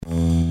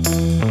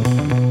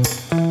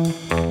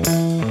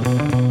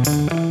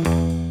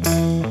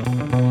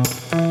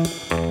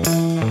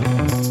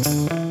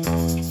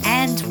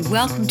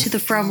welcome to the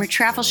Frommer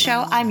Travel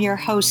Show. I'm your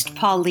host,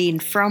 Pauline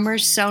Frommer.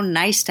 So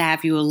nice to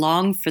have you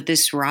along for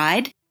this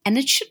ride. And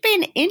it should be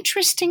an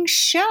interesting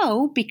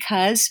show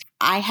because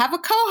I have a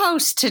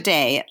co-host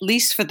today, at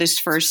least for this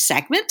first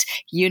segment.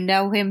 You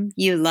know him,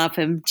 you love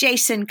him.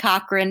 Jason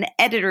Cochran,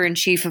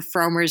 editor-in-chief of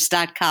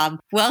Frommers.com.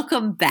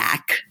 Welcome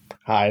back.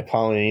 Hi,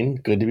 Pauline.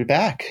 Good to be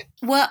back.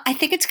 Well, I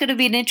think it's going to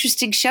be an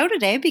interesting show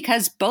today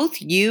because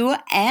both you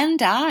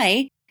and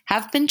I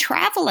have been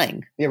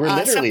traveling. Yeah, we're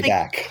literally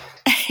back.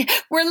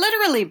 We're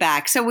literally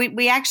back. So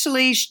we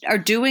actually are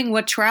doing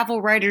what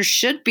travel writers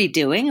should be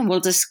doing, and we'll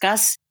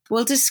discuss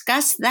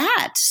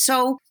that.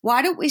 So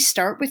why don't we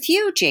start with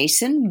you,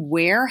 Jason?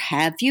 Where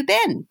have you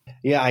been?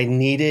 Yeah, I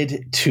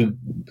needed to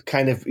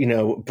kind of,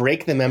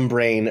 break the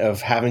membrane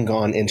of having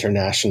gone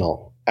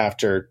international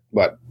after,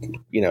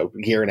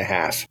 year and a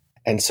half.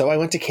 And so I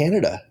went to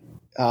Canada.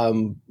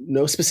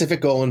 No specific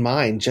goal in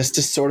mind, just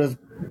to sort of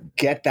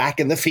get back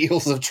in the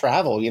fields of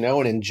travel,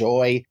 and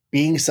enjoy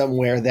being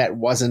somewhere that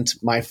wasn't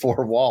my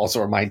four walls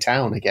or my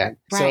town again.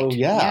 Right.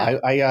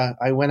 So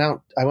I went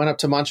up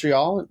to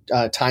Montreal,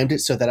 timed it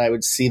so that I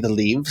would see the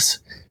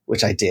leaves,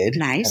 which I did.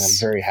 Nice. And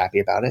I'm very happy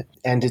about it.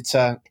 And it's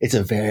a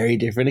very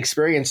different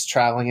experience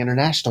traveling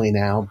internationally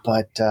now,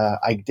 but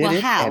I did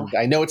it. How? And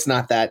I know it's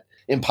not that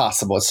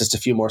impossible. It's just a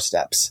few more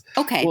steps.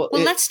 Okay. Well,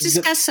 let's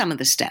discuss some of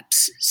the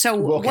steps. So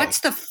What's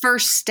the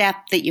first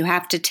step that you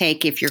have to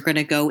take if you're going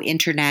to go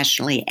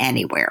internationally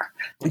anywhere?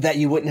 That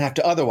you wouldn't have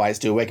to otherwise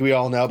do. Like we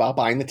all know about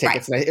buying the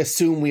tickets. Right. And I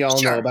assume we all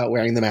know about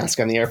wearing the mask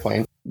on the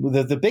airplane.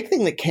 The big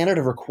thing that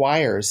Canada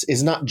requires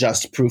is not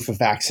just proof of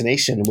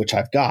vaccination, which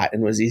I've got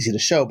and was easy to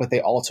show, but they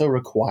also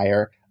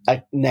require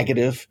a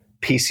negative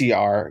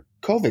PCR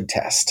COVID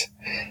test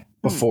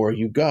before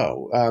you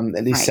go,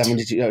 at least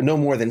 72, no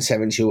more than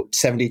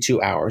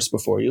 72 hours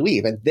before you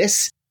leave. And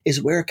this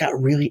is where it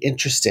got really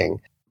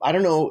interesting. I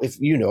don't know if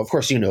you know, of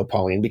course you know,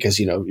 Pauline, because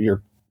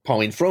you're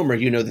Pauline Frommer,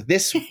 that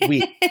this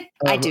week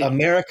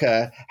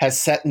America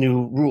has set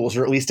new rules,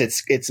 or at least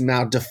it's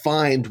now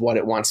defined what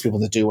it wants people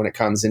to do when it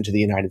comes into the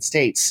United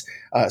States,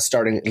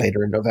 starting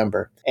later in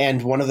November.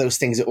 And one of those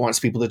things it wants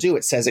people to do,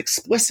 it says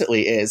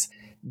explicitly, is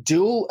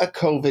do a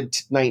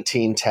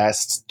COVID-19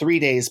 test 3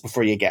 days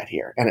before you get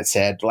here. And it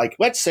said,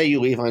 let's say you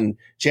leave on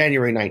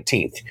January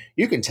 19th.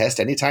 You can test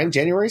anytime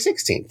January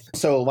 16th.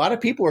 So a lot of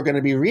people are going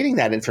to be reading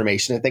that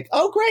information and think,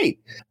 oh,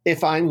 great.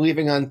 If I'm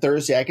leaving on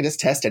Thursday, I can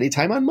just test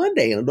anytime on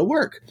Monday and it'll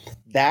work.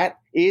 That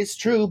is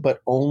true,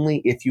 but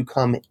only if you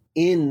come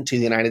into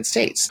the United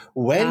States.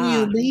 When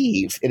you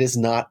leave, it is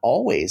not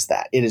always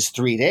that. It is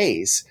 3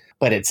 days.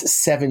 But it's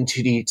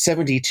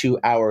 72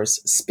 hours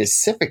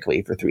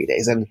specifically for 3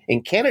 days. And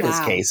in Canada's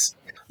case,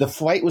 the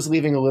flight was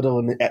leaving a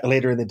little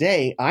later in the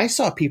day. I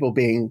saw people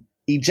being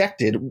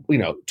ejected,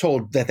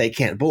 told that they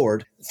can't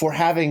board for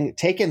having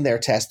taken their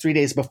test 3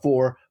 days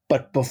before,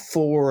 but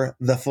before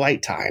the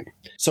flight time.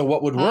 So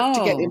what would work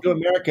to get into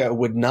America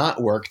would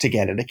not work to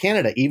get into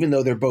Canada, even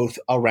though they're both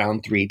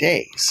around 3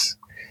 days.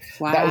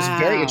 Wow. That was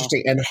very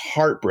interesting and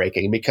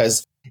heartbreaking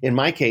because in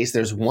my case,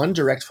 there's one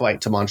direct flight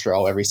to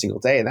Montreal every single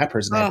day, and that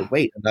person had to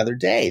wait another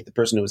day. The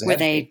person who was ahead. Were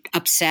they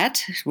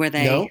upset? Were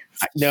they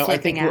No. I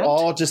think we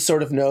all just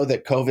sort of know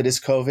that COVID is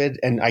COVID,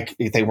 and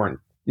they weren't,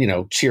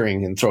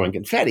 cheering and throwing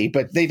confetti,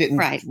 but they didn't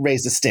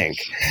raise a stink.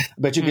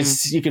 But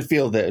you could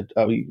feel the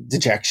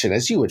dejection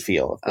as you would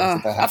feel.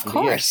 Of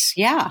course,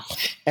 yeah.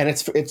 And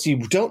it's you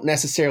don't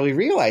necessarily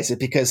realize it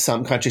because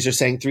some countries are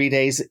saying 3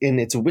 days, and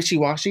it's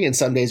wishy-washy, and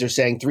some days are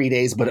saying 3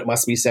 days, but it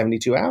must be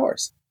 72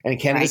 hours. And in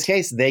Canada's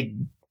case, they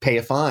pay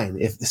a fine.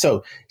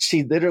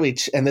 She literally,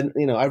 and then,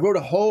 I wrote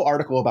a whole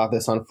article about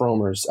this on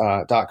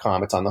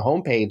Frommers.com. It's on the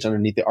homepage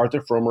underneath the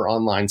Arthur Frommer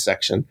online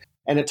section.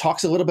 And it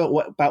talks a little bit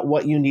about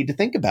what you need to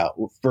think about.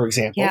 For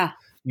example,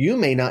 you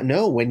may not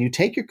know when you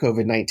take your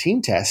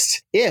COVID-19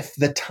 test if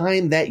the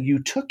time that you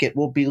took it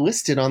will be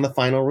listed on the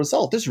final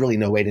result. There's really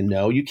no way to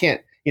know. You can't,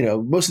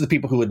 most of the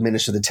people who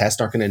administer the test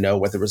aren't going to know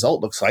what the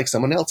result looks like.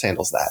 Someone else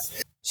handles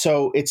that.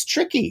 So it's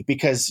tricky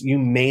because you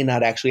may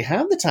not actually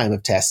have the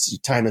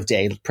time of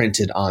day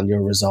printed on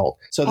your result.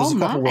 So there's a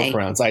couple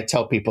workarounds. I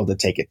tell people to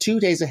take it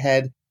 2 days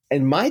ahead.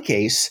 In my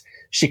case,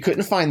 she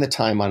couldn't find the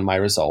time on my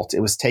result.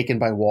 It was taken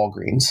by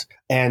Walgreens.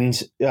 And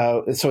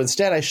so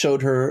instead I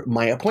showed her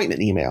my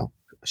appointment email.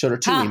 I showed her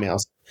two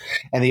emails.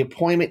 And the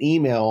appointment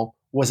email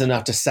was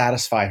enough to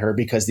satisfy her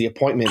because the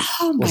appointment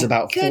was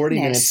about 40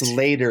 minutes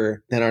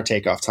later than our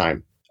takeoff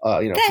time,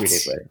 3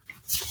 days later.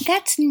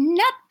 That's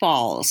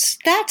nutballs.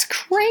 That's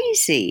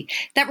crazy.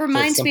 That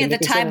reminds me of the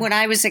time when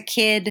I was a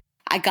kid.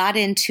 I got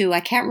into, I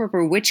can't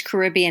remember which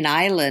Caribbean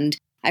island.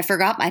 I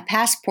forgot my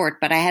passport,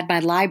 but I had my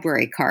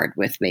library card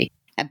with me.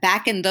 And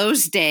back in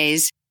those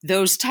days,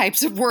 those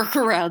types of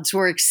workarounds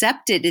were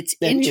accepted. It's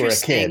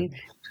interesting.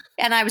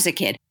 And I was a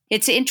kid.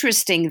 It's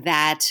interesting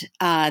that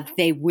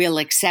they will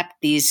accept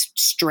these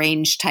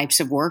strange types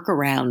of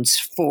workarounds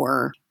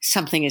for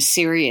something as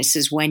serious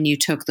as when you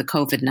took the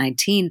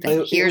COVID-19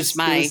 thing. It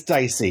was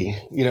dicey.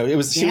 She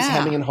was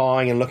hemming and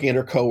hawing and looking at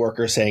her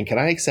coworker saying, can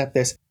I accept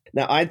this?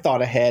 Now, I'd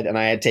thought ahead and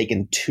I had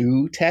taken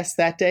 2 tests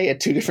that day at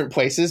 2 different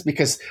places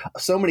because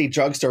so many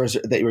drugstores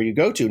where you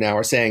go to now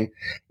are saying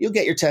you'll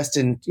get your test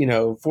in,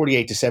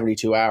 48 to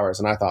 72 hours.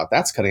 And I thought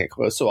that's cutting it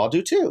close. So I'll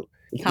do 2.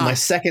 Huh. My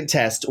second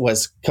test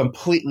was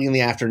completely in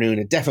the afternoon.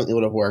 It definitely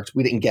would have worked.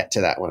 We didn't get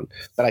to that one,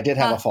 but I did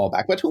have a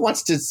fallback. But who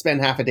wants to spend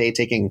half a day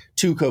taking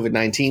 2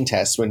 COVID-19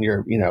 tests when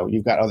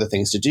you've got other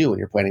things to do when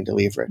you're planning to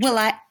leave, Rich?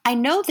 Well, I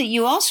know that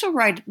you also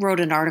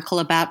wrote an article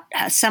about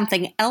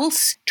something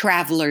else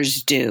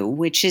travelers do,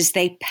 which is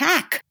they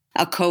pack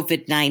a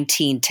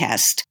COVID-19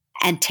 test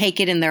and take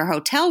it in their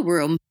hotel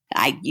room.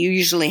 You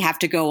usually have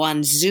to go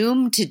on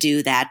Zoom to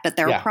do that, but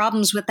there are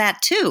problems with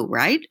that too,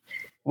 right?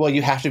 Well,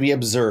 you have to be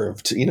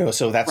observed,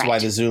 so that's why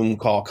the Zoom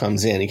call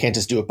comes in. You can't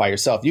just do it by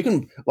yourself.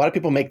 A lot of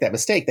people make that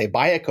mistake. They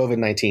buy a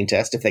COVID-19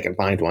 test if they can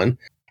find one,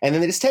 and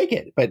then they just take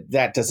it. But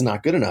that is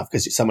not good enough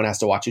because someone has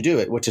to watch you do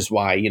it, which is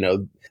why,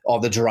 all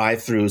the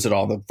drive-thrus at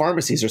all the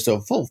pharmacies are so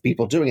full of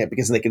people doing it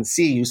because they can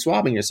see you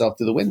swabbing yourself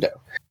through the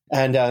window.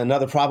 And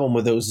another problem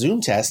with those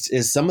Zoom tests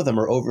is some of them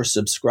are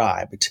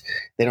oversubscribed.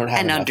 They don't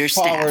have enough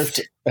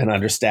callers and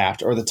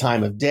understaffed, or the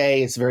time of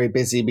day. It's very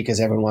busy because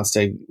everyone wants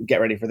to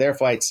get ready for their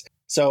flights.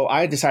 So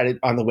I decided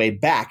on the way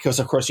back, because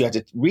of course you have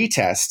to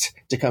retest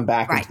to come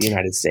back into the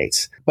United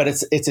States. But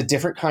it's a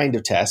different kind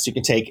of test you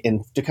can take.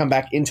 And to come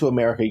back into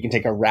America, you can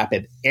take a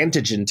rapid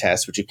antigen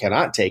test, which you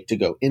cannot take to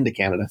go into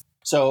Canada.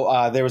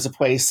 So there was a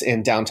place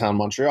in downtown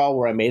Montreal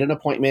where I made an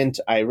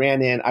appointment. I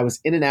ran in. I was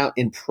in and out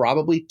in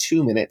probably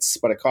 2 minutes,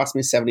 but it cost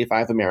me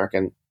 $75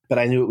 American. But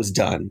I knew it was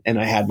done, and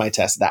I had my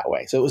test that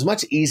way. So it was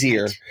much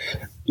easier,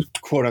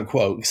 quote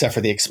unquote, except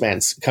for the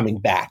expense, coming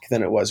back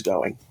than it was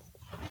going.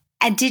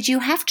 And did you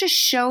have to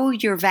show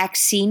your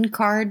vaccine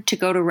card to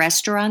go to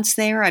restaurants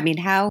there? I mean,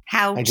 how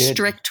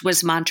strict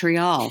was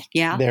Montreal?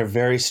 Yeah, they're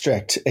very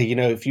strict.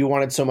 If you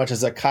wanted so much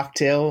as a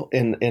cocktail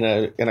in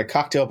a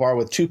cocktail bar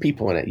with 2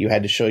 people in it, you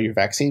had to show your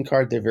vaccine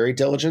card. They're very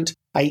diligent.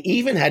 I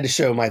even had to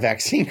show my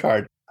vaccine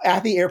card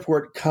at the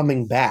airport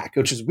coming back,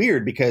 which is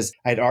weird because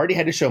I'd already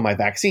had to show my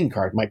vaccine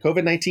card, my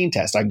COVID-19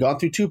 test. I'd gone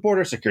through 2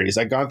 border securities.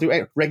 I'd gone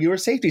through regular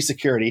safety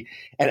security.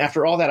 And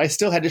after all that, I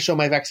still had to show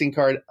my vaccine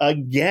card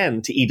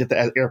again to eat at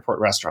the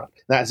airport restaurant.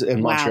 That's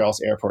in Montreal's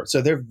airport.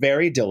 So they're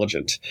very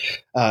diligent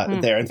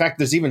there. In fact,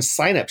 there's even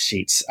sign-up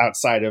sheets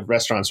outside of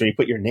restaurants where you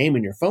put your name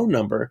and your phone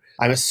number.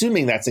 I'm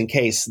assuming that's in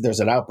case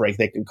there's an outbreak,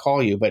 they can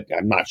call you, but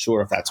I'm not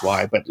sure if that's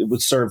why. But it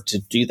would serve to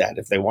do that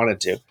if they wanted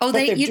to. Oh,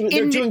 they're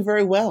doing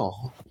very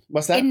well.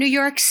 What's that? In New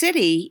York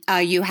City,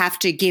 you have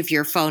to give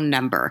your phone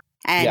number.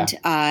 And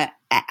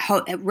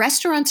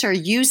restaurants are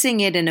using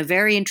it in a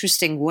very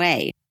interesting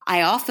way.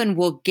 I often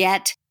will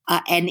get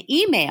an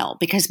email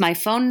because my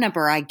phone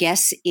number, I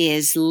guess,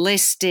 is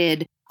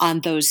listed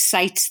on those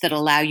sites that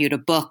allow you to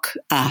book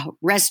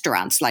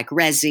restaurants like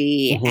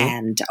Resy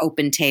and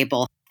Open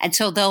Table. And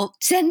so they'll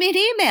send me an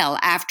email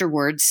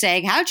afterwards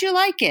saying, how'd you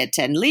like it?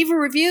 And leave a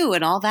review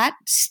and all that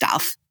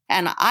stuff.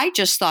 And I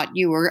just thought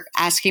you were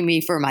asking me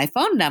for my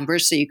phone number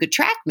so you could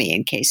track me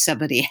in case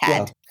somebody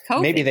had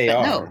COVID. Maybe they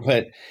are,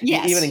 but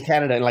even in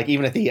Canada, and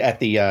even at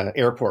the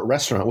airport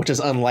restaurant, which is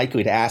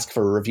unlikely to ask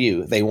for a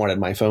review, they wanted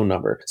my phone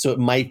number. So it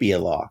might be a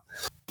law.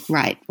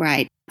 Right.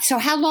 So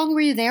how long were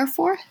you there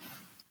for?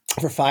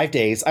 For 5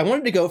 days. I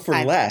wanted to go for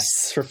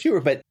for fewer,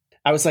 but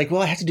I was like,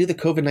 well, I have to do the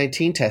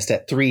COVID-19 test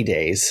at 3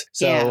 days.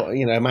 So,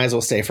 I might as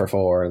well stay for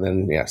 4.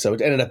 And then, so it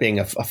ended up being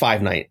a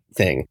 5-night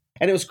thing.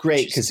 And it was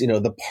great because,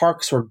 the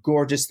parks were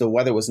gorgeous. The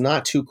weather was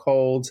not too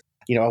cold.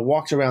 I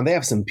walked around. They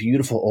have some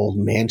beautiful old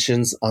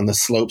mansions on the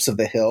slopes of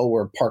the hill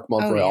where Park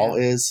Montreal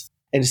is.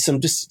 And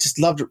just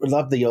loved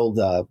the old,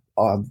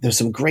 there's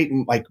some great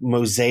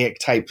mosaic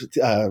type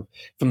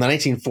from the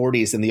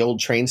 1940s and the old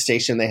train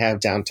station they have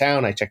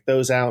downtown. I checked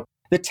those out.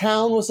 The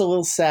town was a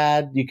little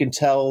sad. You can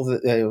tell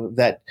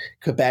that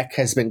Quebec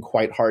has been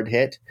quite hard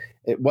hit.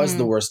 It was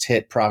the worst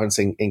hit province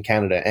in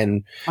Canada.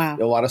 And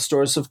a lot of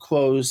stores have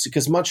closed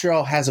because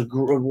Montreal has a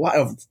lot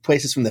of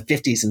places from the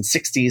 50s and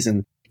 60s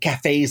and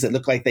cafes that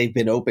look like they've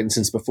been open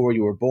since before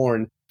you were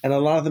born. And a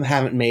lot of them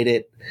haven't made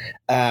it.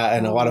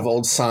 And a lot of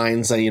old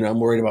signs, I'm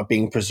worried about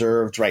being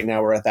preserved. Right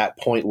now we're at that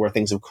point where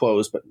things have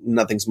closed, but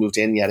nothing's moved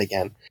in yet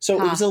again.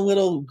 So it was a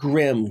little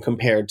grim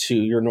compared to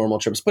your normal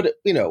trips. But,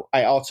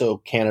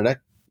 Canada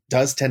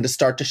does tend to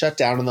start to shut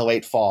down in the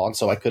late fall. And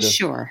so I could have,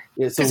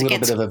 it's a little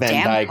bit of a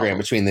Venn diagram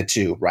between the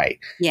two, right?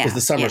 Yeah. Because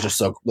the summers are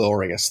so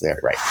glorious there,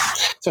 right?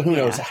 So who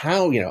knows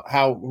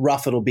how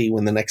rough it'll be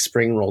when the next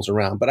spring rolls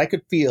around. But I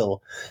could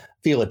feel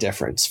a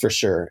difference for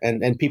sure.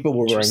 And people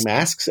were wearing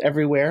masks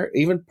everywhere,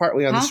 even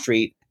partly on the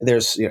street.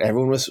 There's,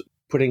 everyone was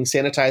putting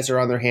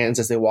sanitizer on their hands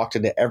as they walked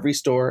into every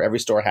store. Every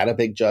store had a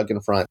big jug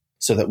in front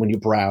so that when you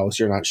browse,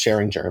 you're not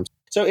sharing germs.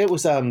 So it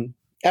was,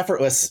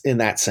 effortless in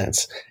that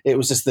sense. It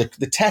was just the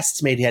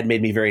tests had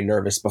made me very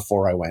nervous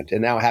before I went.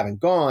 And now having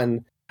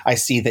gone, I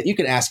see that you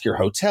can ask your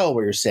hotel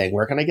where you're saying,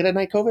 where can I get a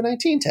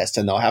COVID-19 test?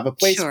 And they'll have a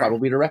place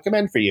probably to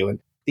recommend for you. And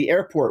the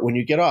airport, when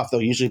you get off,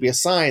 there'll usually be a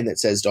sign that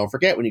says, don't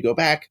forget when you go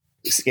back,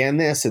 scan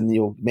this and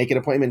you'll make an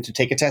appointment to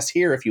take a test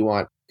here if you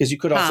want. Because you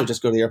could also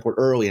just go to the airport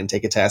early and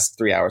take a test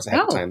 3 hours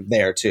ahead of time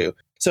there too.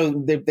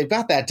 So they've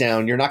got that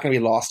down. You're not going to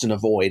be lost in a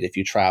void if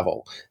you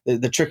travel.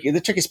 The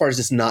trickiest part is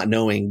just not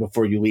knowing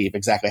before you leave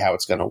exactly how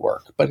it's going to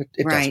work. But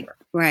it does work.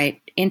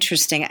 Right.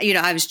 Interesting.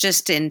 I was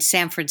just in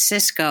San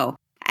Francisco,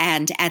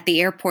 and at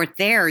the airport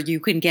there, you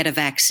can get a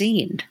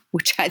vaccine,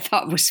 which I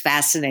thought was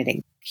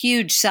fascinating.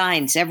 Huge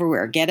signs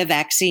everywhere, get a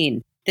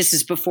vaccine. This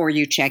is before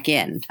you check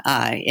in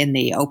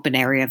the open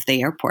area of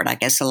the airport. I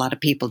guess a lot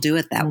of people do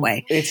it that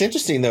way. It's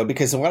interesting, though,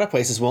 because a lot of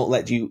places won't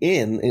let you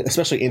in,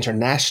 especially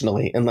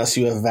internationally, unless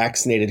you have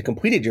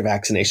completed your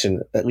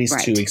vaccination at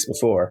least 2 weeks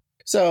before.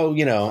 So,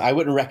 I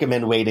wouldn't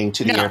recommend waiting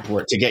to the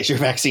airport to get your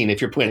vaccine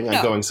if you're planning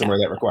on going somewhere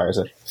that requires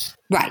it.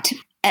 Right.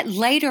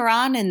 Later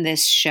on in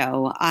this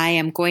show, I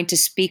am going to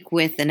speak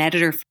with an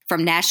editor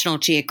from National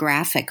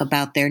Geographic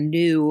about their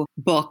new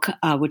book,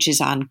 which is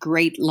on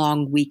great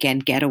long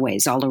weekend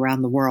getaways all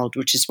around the world,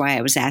 which is why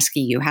I was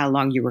asking you how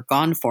long you were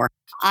gone for.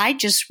 I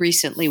just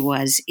recently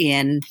was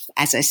in,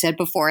 as I said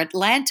before,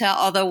 Atlanta,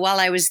 although while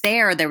I was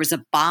there was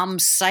a bomb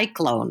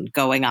cyclone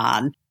going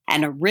on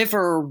and a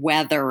river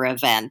weather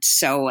event.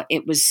 So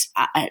it was,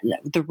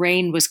 the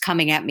rain was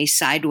coming at me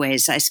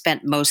sideways. I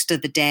spent most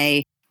of the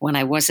day when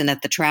I wasn't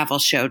at the travel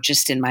show,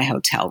 just in my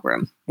hotel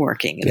room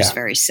working. It was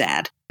very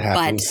sad.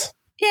 Happens.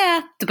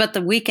 But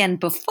the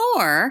weekend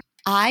before,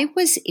 I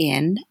was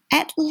in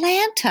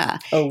Atlanta.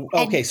 Oh,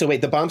 okay. So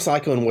wait, the bomb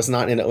cyclone was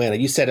not in Atlanta.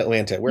 You said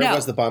Atlanta. Where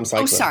was the bomb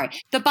cyclone? Oh, sorry.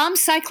 The bomb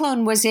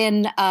cyclone was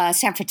in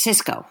San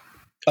Francisco.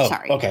 Oh,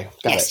 sorry. Okay.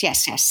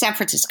 Yes. San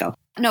Francisco.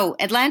 No,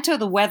 Atlanta,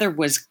 the weather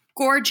was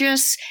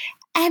gorgeous.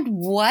 And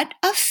what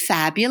a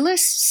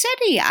fabulous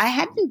city. I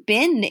hadn't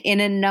been in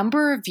a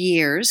number of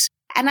years.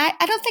 And I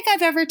don't think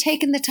I've ever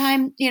taken the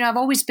time, I've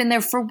always been there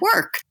for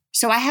work.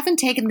 So I haven't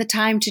taken the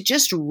time to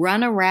just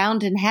run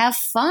around and have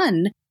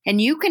fun.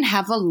 And you can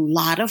have a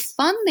lot of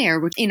fun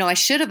there. I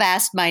should have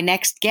asked my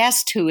next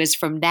guest, who is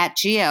from Nat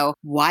Geo,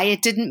 why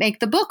it didn't make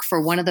the book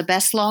for one of the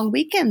best long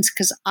weekends,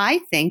 because I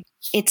think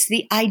it's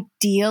the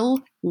ideal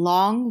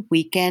long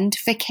weekend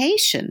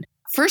vacation.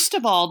 First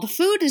of all, the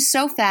food is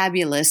so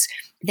fabulous.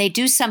 They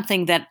do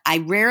something that I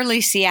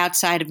rarely see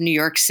outside of New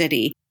York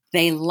City.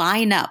 They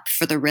line up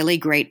for the really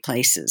great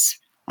places.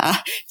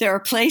 There are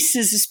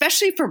places,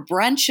 especially for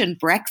brunch and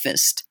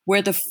breakfast,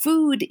 where the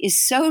food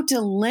is so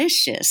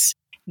delicious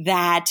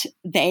that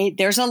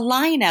there's a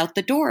line out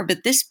the door.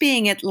 But this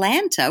being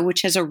Atlanta,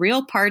 which has a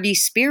real party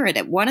spirit,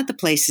 at one of the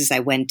places I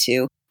went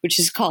to, which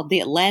is called the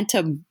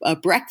Atlanta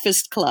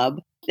Breakfast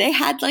Club, they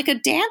had like a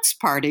dance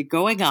party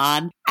going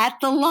on at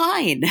the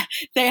line.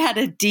 They had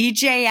a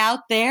DJ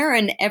out there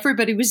and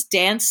everybody was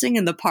dancing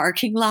in the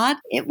parking lot.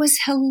 It was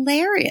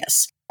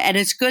hilarious. And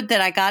it's good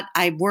that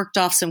I worked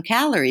off some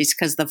calories,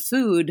 because the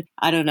food,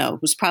 I don't know,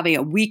 was probably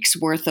a week's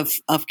worth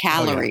of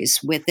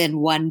calories within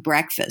one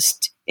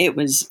breakfast. It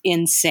was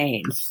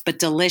insane, but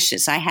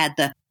delicious. I had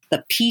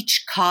the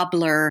peach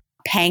cobbler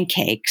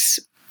pancakes,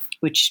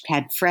 which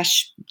had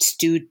fresh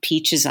stewed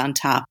peaches on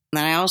top. And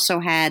then I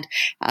also had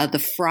the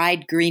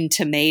fried green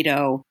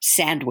tomato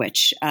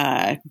sandwich,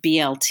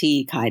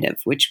 BLT kind of,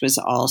 which was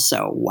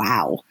also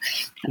wow.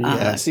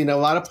 Yes, a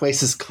lot of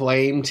places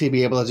claim to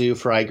be able to do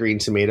fried green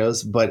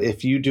tomatoes, but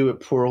if you do it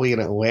poorly in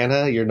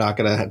Atlanta, you're not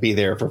going to be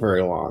there for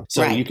very long.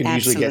 So you can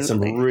usually get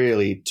some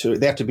really,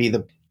 they have to be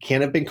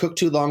can't have been cooked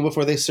too long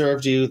before they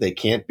served you. They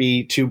can't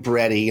be too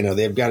bready.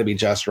 They've got to be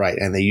just right,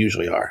 and they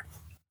usually are.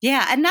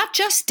 Yeah, and not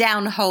just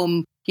down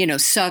home,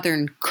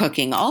 Southern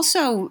cooking.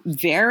 Also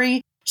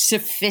very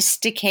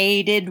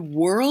sophisticated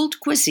world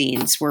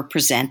cuisines were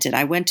presented.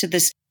 I went to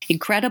this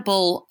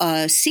incredible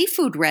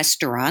seafood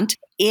restaurant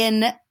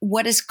in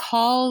what is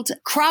called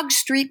Krog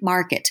Street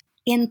Market.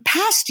 In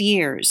past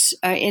years,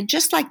 in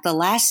just like the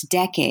last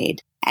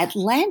decade,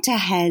 Atlanta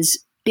has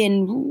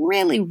been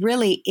really,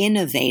 really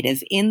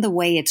innovative in the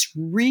way it's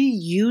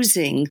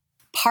reusing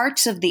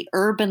parts of the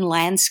urban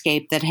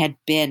landscape that had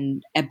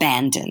been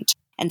abandoned.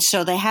 And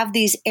so they have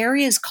these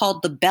areas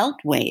called the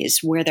beltways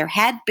where there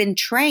had been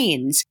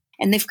trains,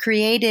 and they've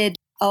created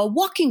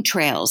walking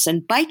trails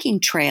and biking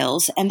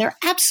trails, and they're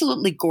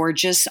absolutely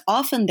gorgeous.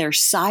 Often they're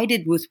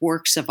sided with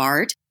works of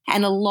art.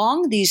 And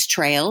along these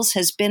trails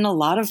has been a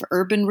lot of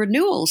urban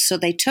renewal. So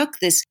they took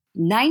this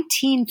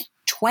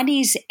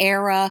 1920s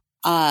era,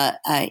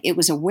 it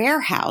was a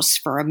warehouse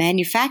for a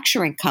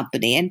manufacturing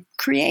company, and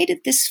created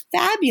this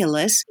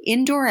fabulous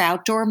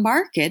indoor-outdoor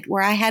market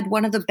where I had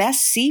one of the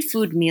best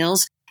seafood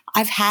meals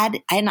I've had,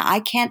 and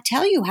I can't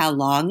tell you how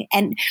long.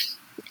 And,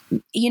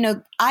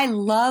 I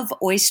love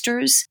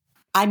oysters.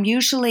 I'm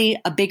usually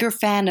a bigger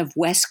fan of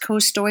West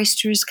Coast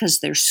oysters because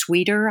they're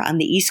sweeter. On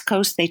the East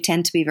Coast, they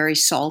tend to be very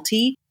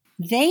salty.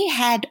 They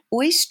had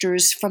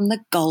oysters from the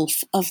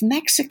Gulf of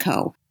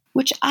Mexico,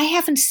 which I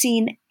haven't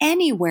seen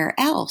anywhere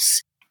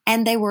else.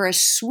 And they were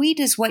as sweet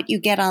as what you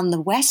get on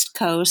the West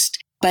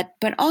Coast, but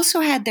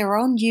also had their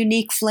own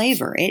unique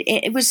flavor.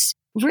 It was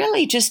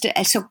really just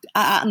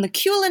on the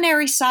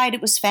culinary side,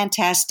 it was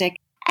fantastic.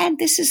 And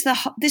this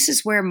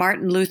is where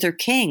Martin Luther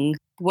King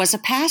was a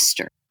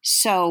pastor.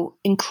 So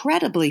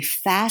incredibly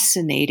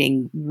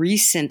fascinating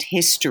recent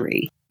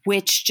history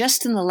which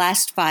just in the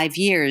last 5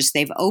 years,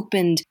 they've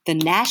opened the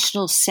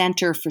National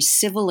Center for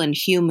Civil and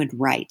Human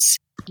Rights,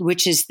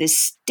 which is this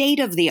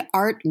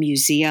state-of-the-art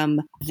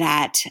museum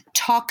that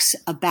talks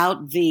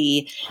about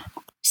the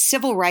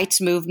civil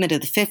rights movement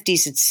of the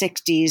 50s and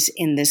 60s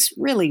in this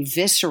really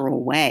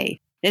visceral way.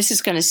 This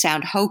is going to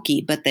sound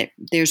hokey, but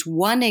there's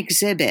one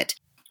exhibit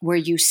where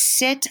you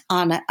sit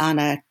on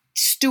a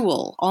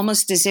stool,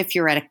 almost as if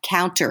you're at a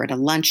counter at a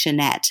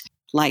luncheonette,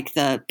 like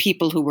the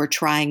people who were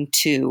trying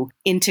to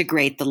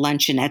integrate the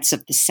luncheonettes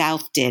of the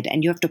South did.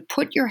 And you have to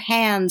put your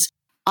hands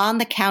on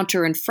the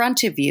counter in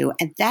front of you.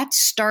 And that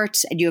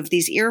starts, and you have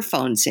these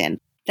earphones in,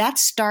 that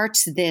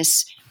starts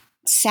this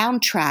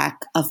soundtrack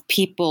of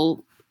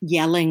people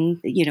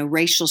yelling,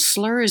 racial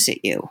slurs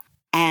at you.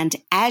 And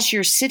as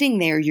you're sitting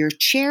there, your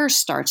chair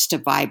starts to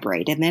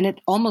vibrate. And then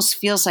it almost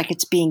feels like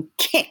it's being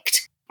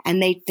kicked.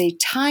 And they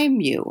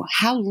time you.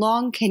 How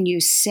long can you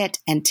sit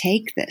and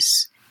take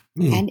this?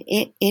 And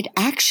it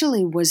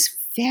actually was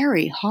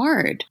very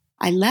hard.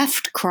 I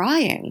left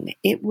crying.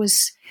 It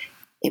was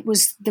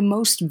the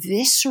most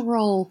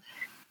visceral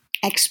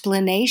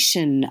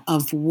explanation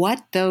of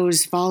what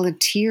those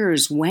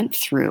volunteers went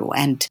through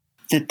and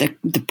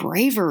the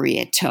bravery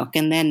it took.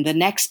 And then the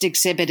next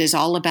exhibit is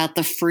all about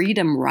the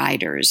Freedom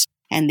Riders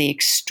and the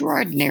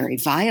extraordinary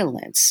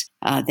violence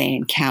they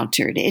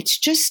encountered. It's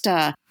just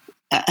a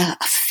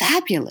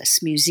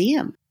fabulous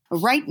museum.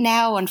 Right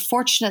now,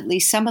 unfortunately,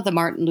 some of the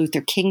Martin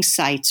Luther King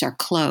sites are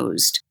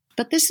closed,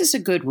 but this is a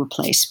good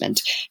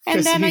replacement.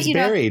 And then he's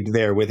buried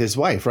there with his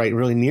wife, right?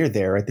 Really near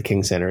there at the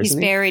King Center,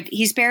 isn't he?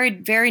 He's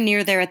buried very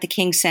near there at the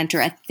King Center.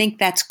 I think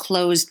that's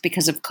closed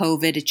because of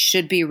COVID. It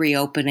should be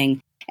reopening.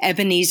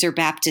 Ebenezer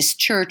Baptist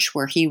Church,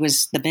 where he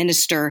was the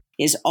minister,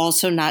 is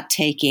also not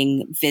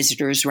taking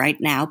visitors right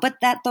now, but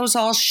those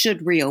all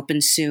should reopen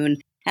soon.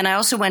 And I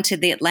also went to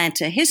the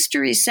Atlanta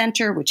History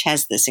Center, which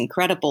has this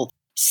incredible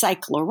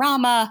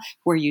cyclorama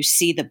where you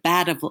see the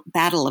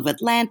Battle of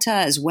Atlanta,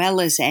 as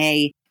well as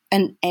an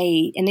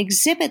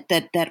exhibit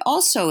that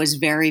also is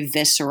very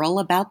visceral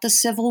about the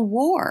Civil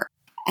War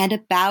and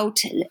about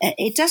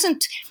it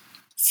doesn't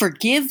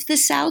forgive the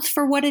South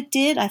for what it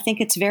did. I think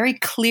it's very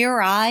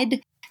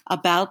clear-eyed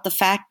about the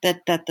fact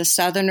that the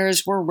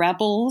Southerners were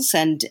rebels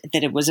and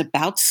that it was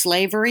about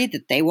slavery,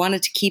 that they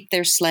wanted to keep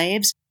their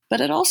slaves. But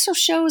it also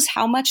shows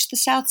how much the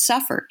South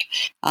suffered.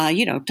 I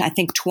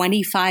think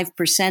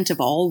 25%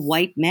 of all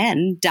white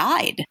men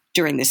died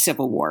during the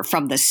Civil War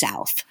from the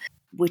South,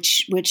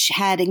 which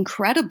had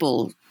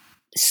incredible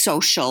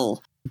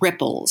social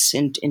ripples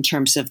in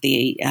terms of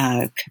the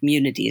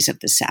communities of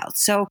the South.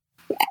 So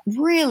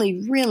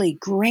really, really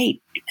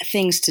great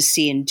things to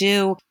see and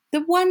do.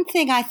 The one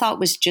thing I thought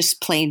was just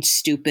plain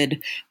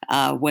stupid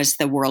was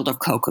the World of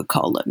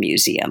Coca-Cola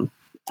Museum.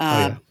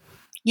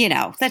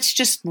 That's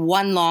just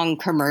one long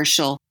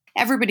commercial.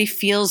 Everybody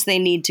feels they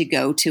need to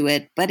go to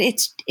it, but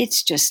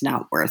it's just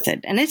not worth it.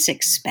 And it's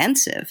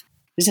expensive.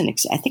 I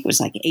think it was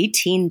like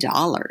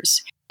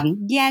 $18.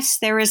 Yes,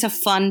 there is a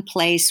fun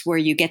place where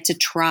you get to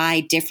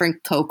try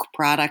different Coke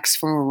products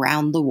from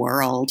around the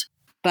world,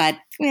 but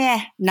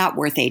not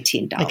worth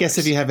 $18. I guess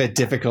if you have a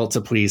difficult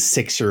to please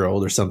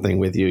 6-year-old or something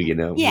with you,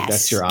 yes,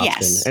 that's your option.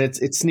 Yes. And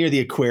it's near the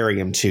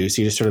aquarium too,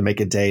 so you just sort of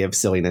make a day of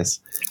silliness.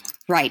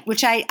 Right,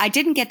 which I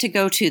didn't get to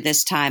go to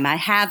this time. I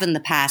have in the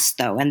past,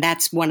 though, and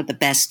that's one of the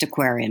best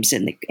aquariums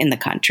in the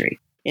country.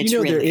 It's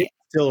there is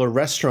still a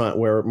restaurant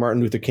where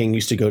Martin Luther King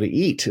used to go to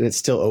eat, and it's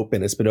still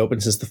open. It's been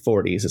open since the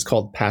 40s. It's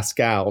called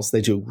Pascal's.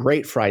 They do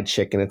great fried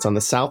chicken. It's on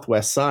the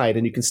southwest side,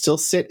 and you can still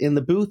sit in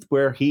the booth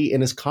where he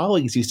and his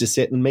colleagues used to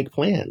sit and make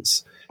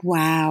plans.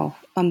 Wow.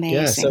 Amazing.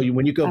 Yeah, so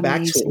when you go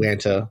back to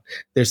Atlanta,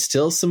 there's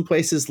still some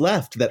places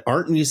left that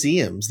aren't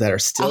museums that are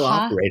still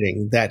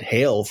operating that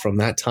hail from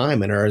that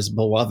time and are as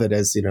beloved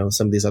as,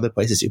 some of these other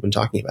places you've been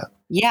talking about.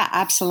 Yeah,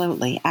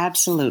 absolutely.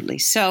 Absolutely.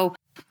 So,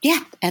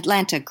 yeah,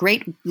 Atlanta,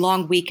 great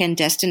long weekend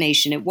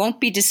destination. It won't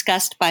be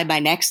discussed by my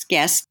next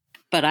guest,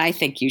 but I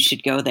think you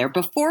should go there.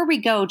 Before we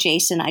go,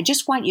 Jason, I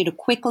just want you to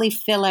quickly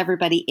fill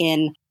everybody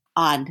in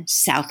on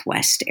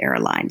Southwest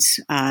Airlines.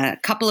 A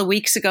couple of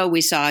weeks ago,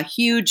 we saw a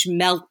huge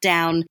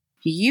meltdown.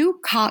 You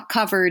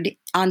covered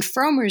on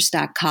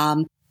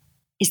Fromers.com.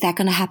 Is that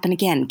going to happen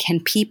again? Can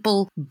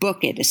people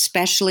book it,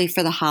 especially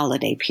for the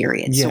holiday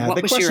period? Yeah, so what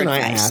the was question your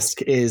advice? I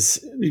ask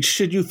is,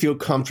 should you feel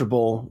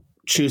comfortable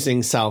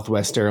choosing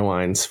Southwest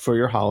Airlines for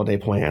your holiday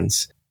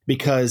plans?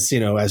 Because,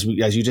 as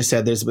you just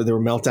said, there were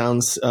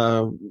meltdowns.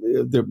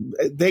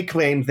 They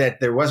claimed that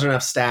there wasn't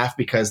enough staff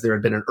because there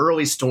had been an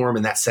early storm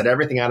and that set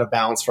everything out of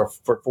balance for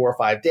 4 or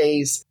 5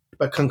 days.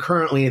 But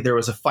concurrently, there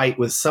was a fight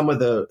with some of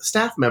the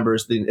staff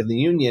members in the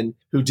union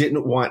who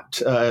didn't want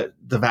the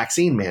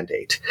vaccine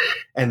mandate,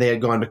 and they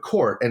had gone to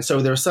court. And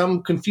so there was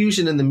some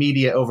confusion in the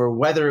media over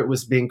whether it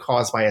was being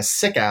caused by a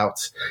sick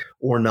out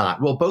or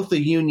not. Well, both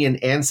the union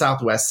and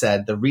Southwest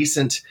said the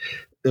recent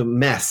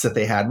mess that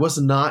they had was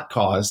not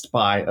caused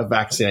by a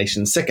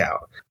vaccination sick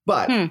out.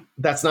 But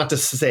that's not to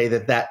say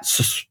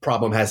that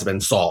problem has been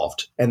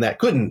solved and that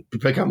couldn't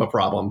become a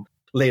problem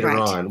later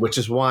on, which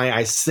is why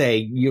I say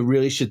you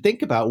really should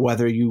think about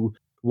whether you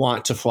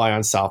want to fly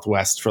on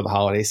Southwest for the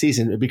holiday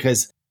season,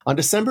 because on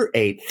December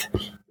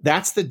 8th,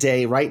 that's the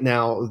day right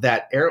now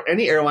that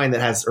any airline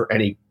that has, or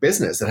any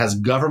business that has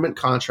government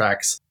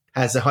contracts,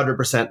 has a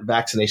 100%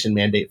 vaccination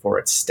mandate for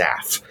its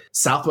staff.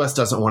 Southwest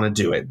doesn't want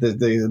to do it. The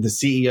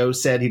CEO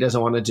said he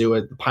doesn't want to do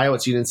it. The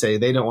pilots union say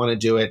they don't want to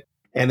do it.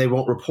 And they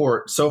won't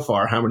report so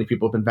far how many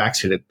people have been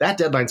vaccinated. That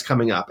deadline's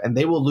coming up, and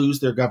they will lose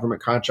their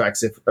government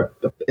contracts if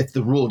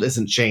the rule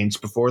isn't changed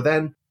before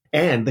then.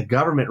 And the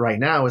government right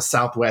now is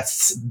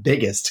Southwest's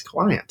biggest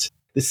client.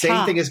 The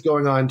same thing is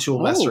going on to a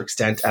lesser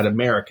extent at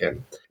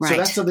American. Right. So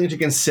that's something to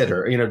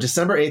consider.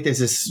 December 8th is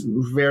this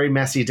very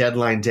messy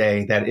deadline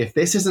day that if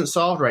this isn't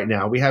solved right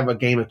now, we have a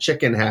game of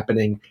chicken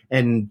happening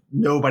and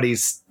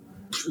nobody's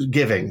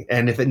giving.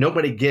 And if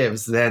nobody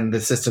gives, then the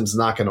system's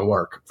not going to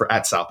work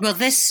at Southwest.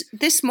 Well,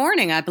 this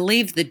morning, I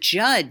believe the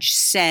judge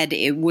said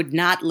it would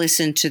not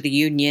listen to the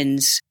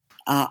union's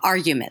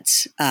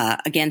arguments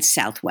against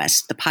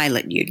Southwest, the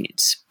pilot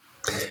unions.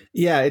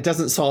 Yeah, it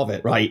doesn't solve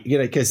it, right?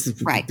 Because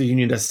the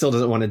union still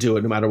doesn't want to do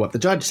it no matter what the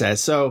judge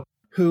says. So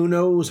who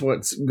knows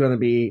what's going to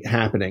be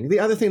happening. The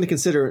other thing to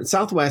consider,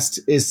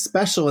 Southwest is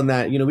special in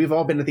that, we've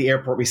all been at the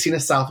airport. We've seen a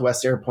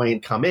Southwest airplane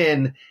come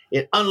in,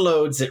 it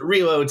unloads, it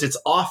reloads, it's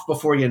off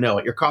before you know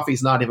it. Your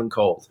coffee's not even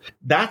cold.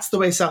 That's the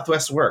way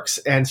Southwest works.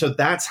 And so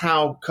that's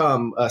how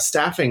come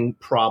staffing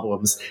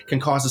problems can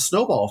cause a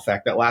snowball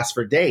effect that lasts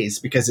for days,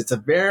 because it's a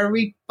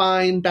very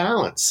fine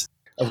balance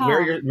of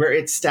where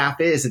its staff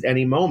is at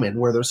any moment,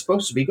 where they're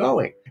supposed to be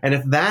going. And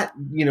if that,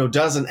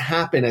 doesn't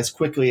happen as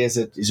quickly as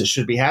it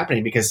should be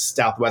happening because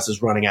Southwest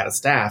is running out of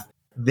staff,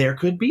 there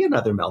could be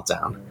another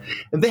meltdown.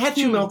 And they had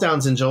 2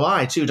 meltdowns in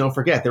July, too. Don't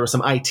forget, there were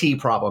some IT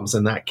problems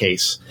in that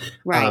case.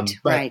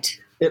 Right.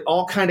 It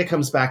all kind of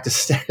comes back to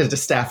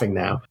staffing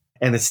now.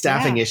 And the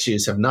staffing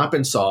issues have not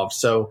been solved.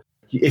 So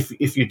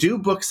if you do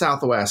book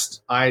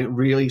Southwest, I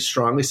really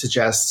strongly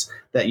suggest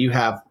that you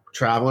have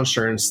travel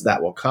insurance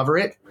that will cover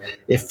it.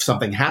 If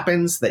something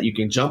happens, that you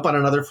can jump on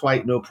another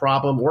flight, no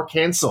problem, or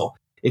cancel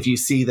if you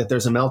see that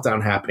there's a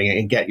meltdown happening,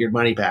 and get your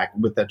money back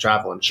with the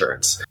travel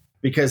insurance.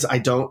 Because I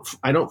don't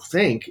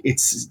think it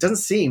doesn't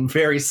seem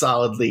very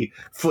solidly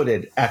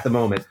footed at the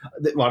moment.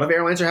 A lot of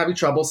airlines are having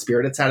trouble.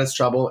 Spirit has had its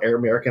trouble. Air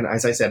American,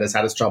 as I said, has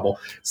had its trouble.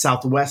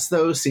 Southwest,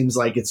 though, seems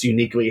like it's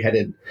uniquely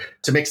headed,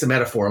 to mix the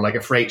metaphor, like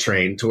a freight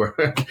train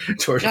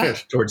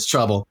towards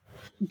trouble.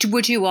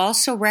 Would you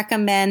also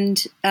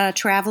recommend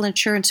travel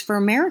insurance for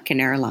American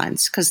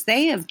Airlines? Because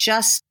they have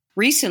just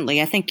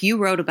recently, I think you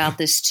wrote about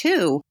this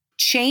too,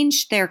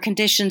 changed their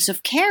conditions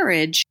of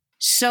carriage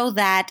so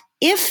that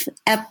if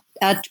a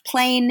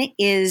plane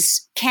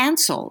is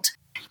canceled,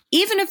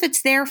 even if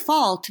it's their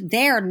fault,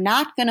 they're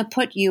not going to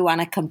put you on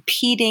a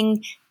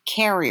competing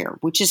carrier,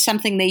 which is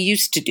something they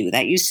used to do.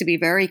 That used to be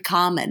very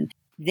common.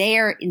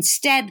 They're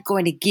instead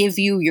going to give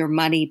you your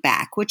money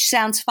back, which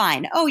sounds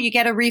fine. Oh, you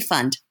get a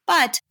refund.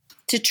 But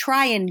to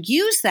try and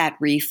use that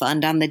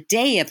refund on the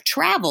day of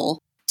travel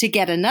to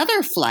get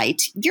another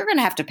flight, you're going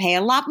to have to pay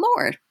a lot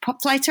more.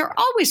 Flights are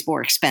always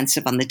more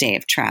expensive on the day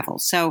of travel.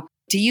 So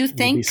do you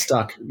think? You'll be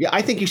stuck. Yeah,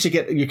 I think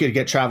you could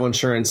get travel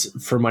insurance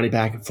for money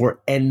back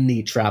for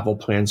any travel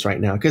plans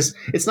right now, because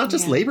it's not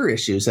just labor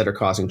issues that are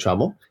causing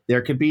trouble.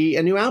 There could be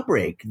a new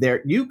outbreak.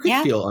 You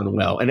could feel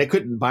unwell, and it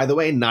could, by the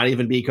way, not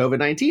even be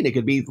COVID-19. It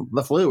could be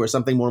the flu or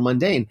something more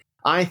mundane.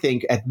 I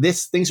think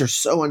things are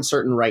so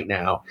uncertain right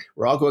now.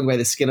 We're all going by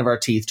the skin of our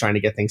teeth trying to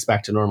get things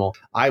back to normal.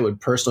 I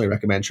would personally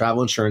recommend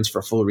travel insurance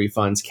for full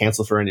refunds,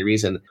 cancel for any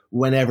reason,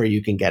 whenever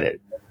you can get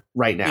it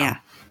right now.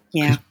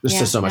 Yeah. There's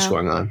just so much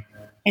going on.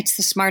 It's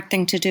the smart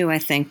thing to do, I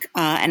think.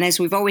 And as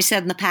we've always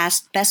said in the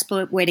past, best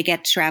way to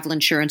get travel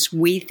insurance,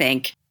 we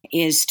think,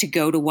 is to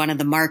go to one of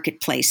the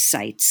marketplace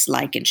sites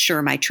like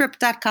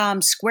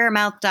insuremytrip.com,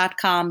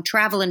 squaremouth.com,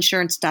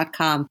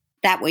 travelinsurance.com.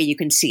 That way you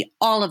can see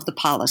all of the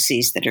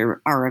policies that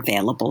are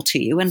available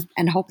to you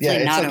and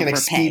hopefully not overpay.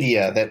 It's like an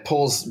Expedia that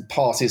pulls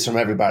policies from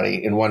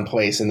everybody in one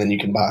place and then you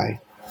can buy.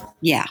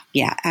 Yeah,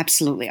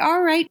 absolutely.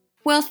 All right.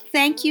 Well,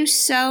 thank you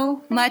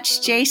so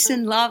much,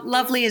 Jason.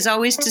 Lovely as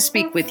always to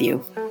speak with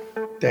you.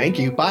 Thank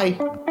you. Bye.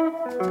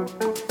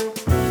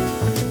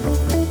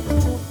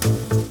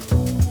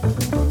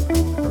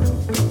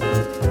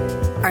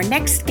 Our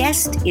next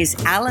guest is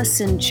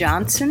Allison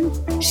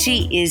Johnson.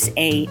 She is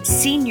a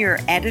senior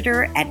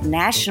editor at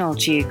National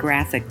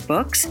Geographic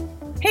Books.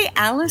 Hey,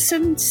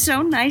 Allison,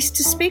 so nice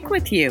to speak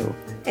with you.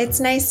 It's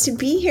nice to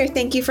be here.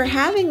 Thank you for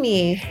having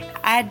me.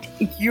 And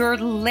your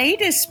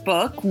latest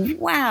book,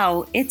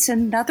 wow, it's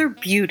another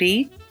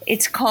beauty.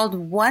 It's called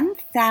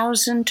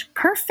 1,000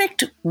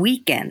 Perfect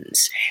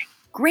Weekends.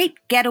 Great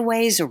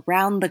Getaways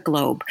Around the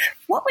Globe.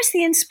 What was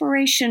the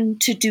inspiration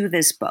to do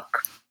this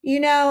book?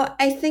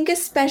 I think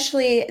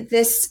especially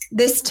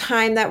this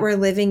time that we're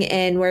living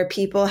in, where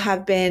people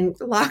have been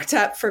locked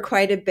up for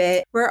quite a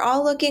bit, we're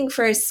all looking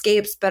for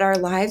escapes, but our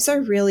lives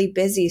are really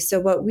busy. So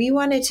what we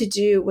wanted to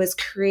do was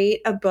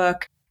create a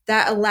book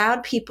that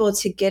allowed people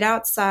to get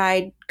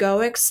outside,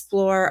 go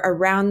explore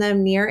around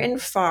them near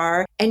and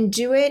far, and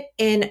do it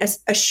in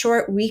a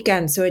short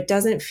weekend. So it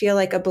doesn't feel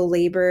like a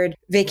belabored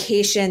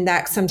vacation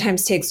that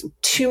sometimes takes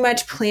too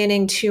much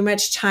planning, too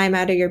much time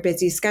out of your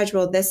busy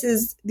schedule.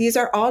 These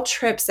are all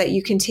trips that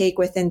you can take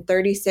within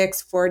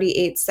 36,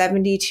 48,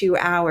 72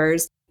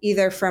 hours,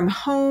 either from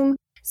home,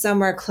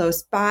 somewhere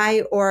close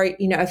by, or,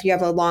 if you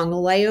have a long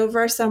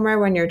layover somewhere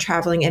when you're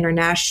traveling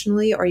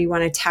internationally, or you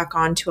want to tack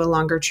on to a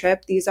longer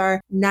trip. These are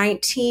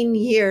 19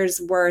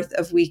 years worth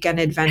of weekend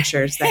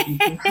adventures that you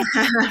can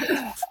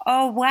have.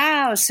 Oh,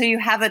 wow. So you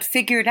have it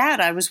figured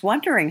out. I was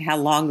wondering how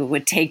long it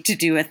would take to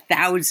do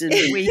 1,000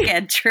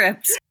 weekend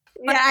trips.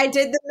 Yeah, I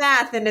did the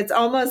math, and it's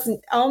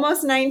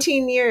almost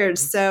 19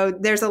 years. So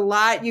there's a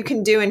lot you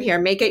can do in here.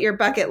 Make it your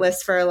bucket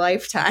list for a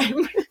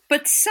lifetime.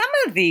 But some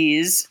of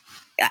these,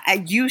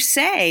 you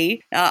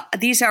say,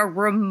 these are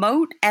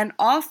remote and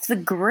off the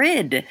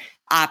grid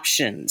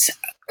options.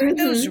 Are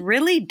those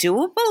really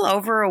doable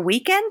over a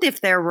weekend if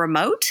they're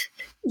remote?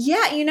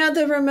 Yeah,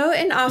 the remote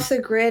and off the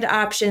grid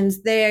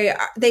options, they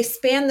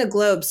span the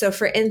globe. So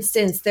for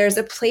instance, there's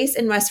a place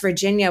in West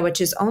Virginia, which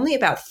is only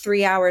about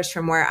 3 hours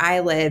from where I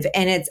live,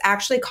 and it's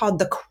actually called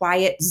the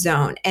Quiet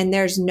Zone. And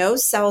there's no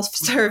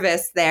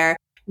self-service there,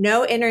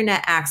 no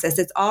internet access.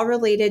 It's all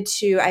related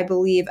to, I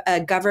believe, a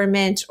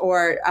government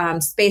or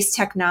space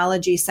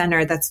technology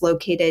center that's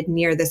located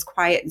near this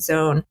Quiet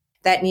Zone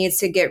that needs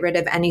to get rid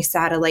of any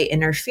satellite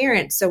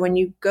interference. So when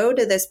you go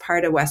to this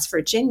part of West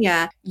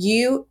Virginia,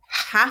 you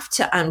have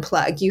to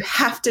unplug. You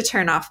have to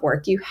turn off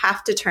work. You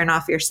have to turn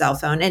off your cell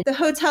phone. And the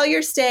hotel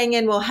you're staying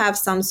in will have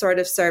some sort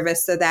of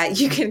service so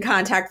that you can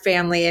contact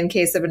family in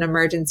case of an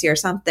emergency or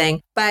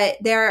something. But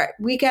there are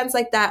weekends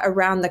like that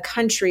around the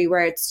country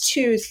where it's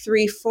 2,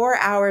 3, 4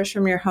 hours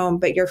from your home,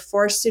 but you're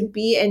forced to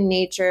be in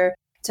nature,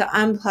 to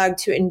unplug,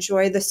 to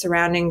enjoy the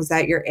surroundings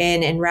that you're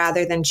in, and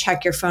rather than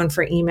check your phone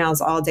for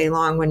emails all day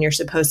long when you're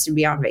supposed to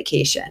be on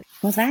vacation.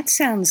 Well, that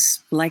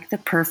sounds like the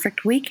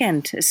perfect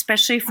weekend,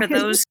 especially for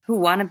those who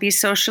want to be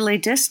socially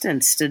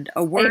distanced,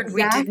 a word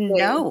we didn't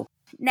know.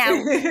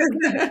 Now,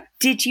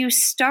 did you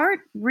start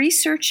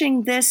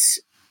researching this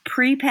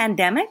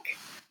pre-pandemic?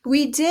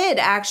 We did,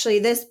 actually.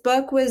 This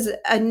book was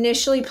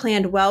initially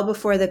planned well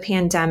before the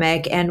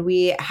pandemic, and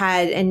we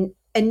had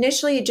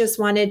initially just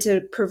wanted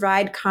to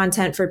provide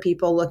content for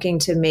people looking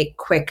to make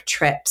quick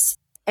trips.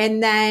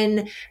 And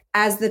then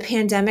as the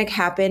pandemic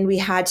happened, we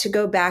had to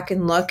go back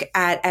and look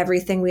at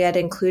everything we had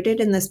included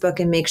in this book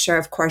and make sure,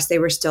 of course, they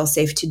were still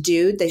safe to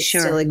do. They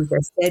still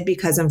existed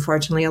because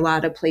unfortunately, a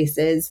lot of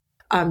places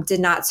did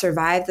not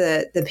survive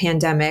the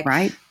pandemic.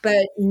 Right.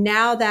 But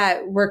now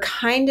that we're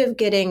kind of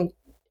getting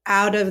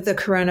out of the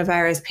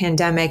coronavirus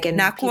pandemic, and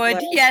knock wood.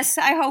 Yes,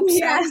 I hope so.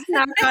 Yes,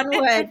 knock on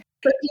wood.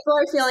 But people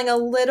are feeling a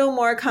little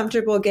more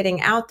comfortable getting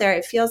out there.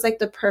 It feels like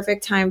the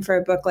perfect time for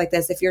a book like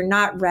this. If you're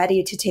not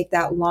ready to take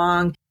that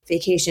long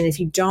vacation, if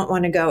you don't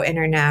want to go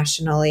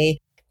internationally,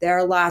 there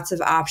are lots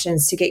of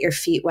options to get your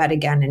feet wet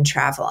again in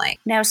traveling.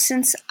 Now,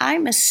 since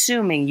I'm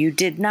assuming you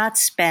did not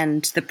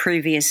spend the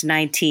previous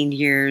 19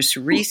 years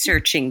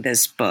researching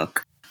this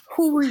book,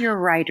 who were your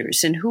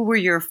writers and who were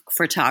your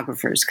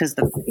photographers? Because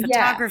the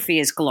photography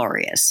is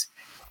glorious.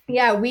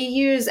 Yeah, we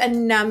use a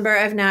number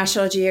of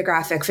National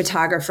Geographic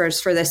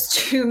photographers for this.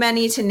 Too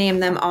many to name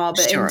them all.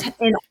 But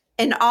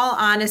in all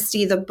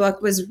honesty, the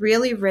book was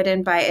really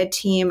written by a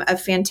team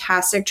of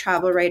fantastic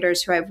travel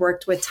writers who I've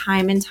worked with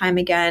time and time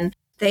again.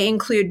 They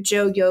include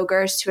Joe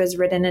Yogerst, who has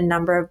written a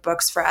number of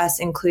books for us,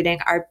 including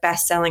our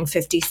best-selling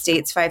 50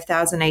 States,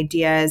 5,000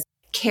 Ideas.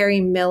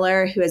 Carrie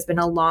Miller, who has been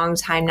a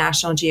longtime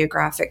National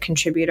Geographic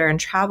contributor and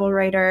travel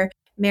writer.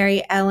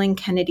 Mary Ellen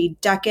Kennedy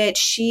Duckett.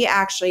 She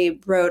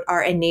actually wrote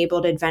our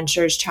Enabled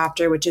Adventures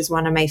chapter, which is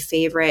one of my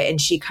favorite. And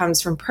she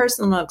comes from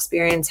personal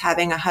experience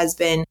having a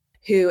husband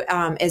who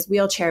is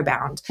wheelchair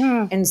bound.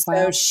 And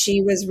so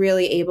she was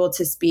really able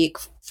to speak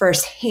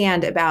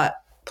firsthand about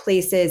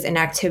places and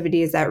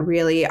activities that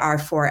really are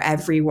for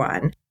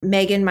everyone.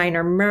 Megan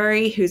Miner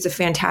Murray, who's a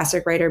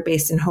fantastic writer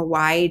based in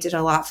Hawaii, did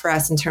a lot for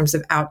us in terms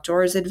of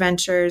outdoors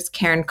adventures.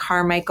 Karen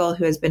Carmichael,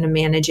 who has been a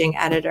managing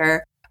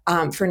editor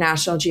for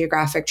National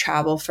Geographic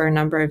Travel for a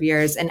number of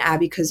years, and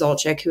Abby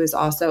Kozolczyk, who is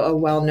also a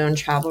well-known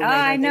travel writer.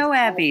 I know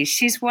Abby.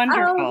 She's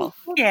wonderful.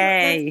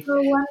 Yay. That's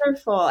so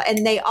wonderful.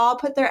 And they all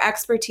put their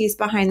expertise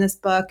behind this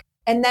book.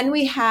 And then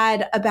we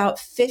had about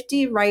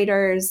 50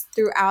 writers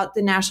throughout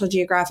the National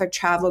Geographic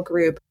Travel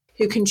Group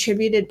who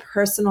contributed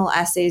personal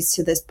essays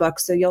to this book.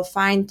 So you'll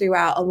find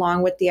throughout,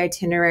 along with the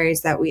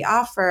itineraries that we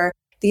offer,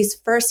 these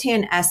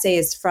firsthand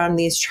essays from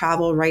these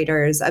travel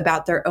writers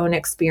about their own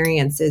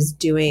experiences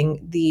doing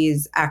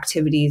these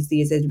activities,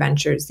 these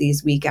adventures,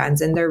 these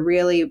weekends. And they're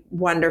really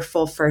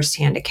wonderful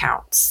firsthand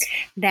accounts.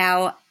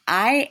 Now,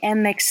 I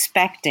am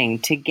expecting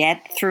to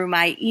get through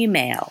my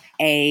email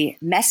a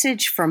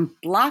message from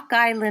Block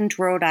Island,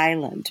 Rhode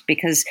Island,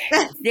 because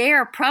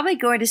they're probably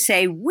going to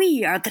say,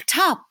 we are the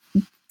top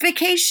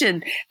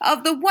vacation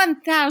of the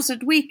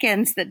 1,000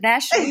 weekends that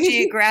National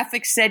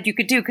Geographic said you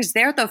could do, because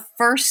they're the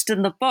first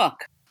in the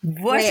book.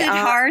 Was it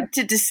hard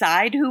to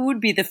decide who would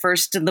be the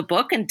first in the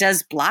book? And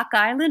does Block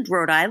Island,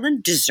 Rhode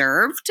Island,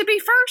 deserve to be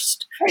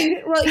first?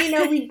 Well,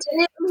 we didn't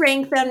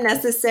rank them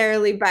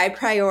necessarily by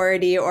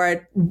priority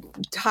or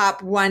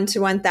top 1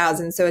 to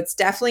 1,000. So it's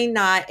definitely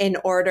not in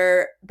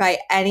order by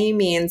any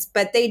means,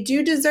 but they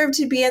do deserve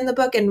to be in the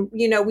book. And,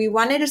 we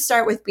wanted to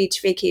start with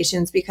beach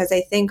vacations because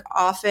I think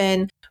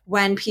often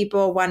when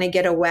people want to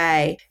get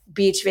away,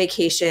 beach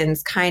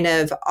vacations kind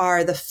of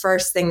are the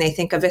first thing they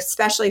think of,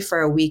 especially for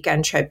a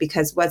weekend trip,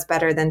 because what's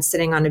better than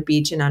sitting on a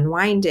beach and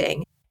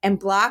unwinding? And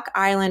Block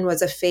Island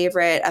was a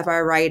favorite of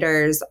our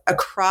writers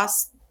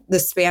across the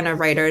span of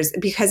writers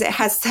because it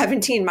has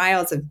 17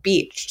 miles of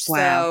beach. Wow.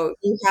 So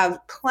you have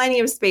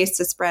plenty of space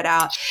to spread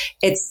out.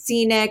 It's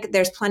scenic.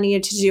 There's plenty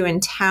to do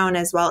in town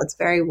as well. It's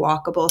very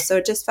walkable. So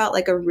it just felt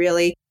like a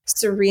really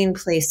serene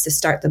place to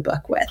start the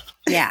book with.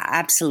 Yeah,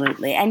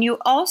 absolutely. And you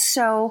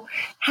also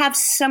have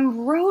some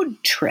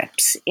road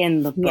trips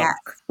in the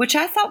book, which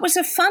I thought was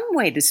a fun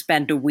way to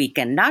spend a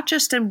weekend, not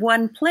just in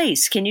one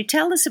place. Can you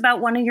tell us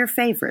about one of your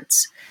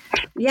favorites?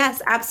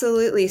 Yes,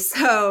 absolutely.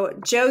 So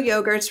Joe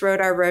Yogurts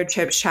wrote our road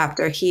trips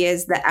chapter. He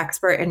is the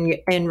expert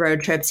in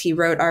road trips. He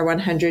wrote our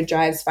 100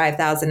 Drives,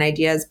 5,000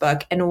 Ideas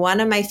book. And one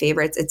of my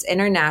favorites, it's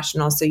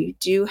international. So you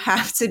do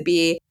have to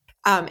be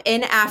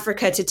in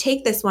Africa to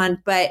take this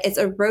one, but it's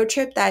a road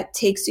trip that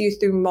takes you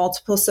through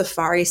multiple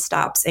safari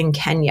stops in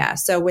Kenya.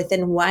 So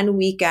within one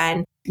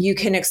weekend, you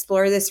can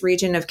explore this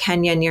region of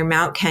Kenya near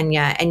Mount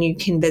Kenya, and you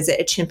can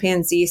visit a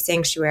chimpanzee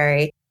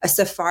sanctuary, a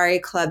safari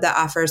club that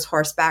offers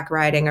horseback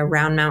riding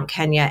around Mount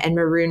Kenya, and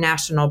Meru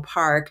National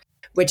Park,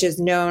 which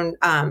is known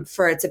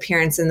for its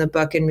appearance in the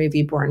book and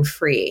movie Born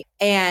Free.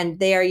 And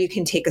there you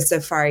can take a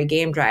safari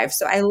game drive.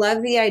 So I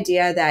love the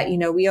idea that,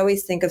 we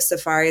always think of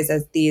safaris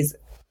as these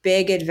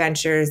big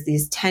adventures,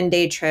 these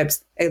 10-day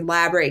trips,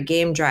 elaborate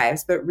game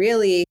drives. But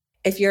really,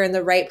 if you're in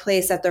the right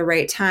place at the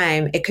right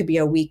time, it could be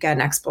a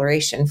weekend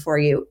exploration for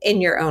you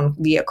in your own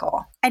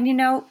vehicle. And,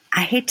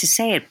 I hate to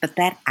say it, but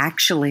that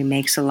actually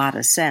makes a lot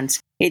of sense.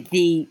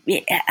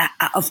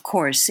 Of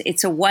course,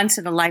 it's a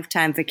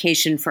once-in-a-lifetime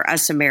vacation for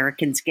us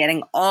Americans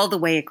getting all the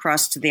way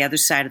across to the other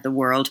side of the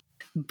world.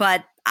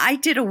 But I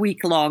did a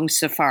week-long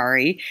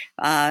safari,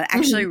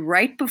 actually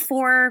right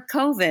before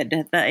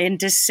COVID, in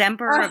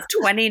December of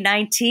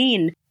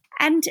 2019.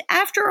 And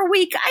after a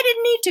week, I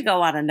didn't need to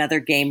go on another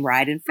game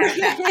ride. In fact,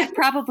 I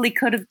probably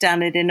could have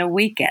done it in a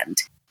weekend.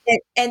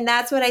 And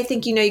that's what I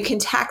think, you can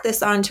tack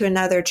this on to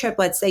another trip.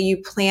 Let's say you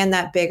plan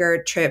that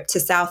bigger trip to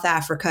South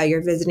Africa,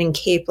 you're visiting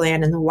Cape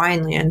Land and the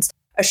Winelands,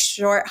 a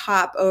short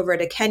hop over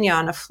to Kenya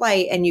on a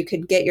flight, and you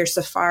could get your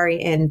safari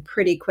in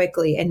pretty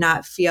quickly and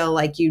not feel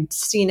like you'd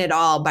seen it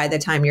all by the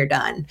time you're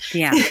done.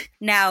 Yeah.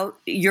 Now,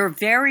 you're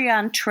very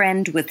on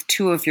trend with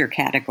two of your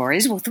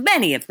categories, with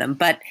many of them,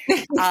 but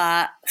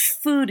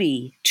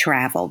foodie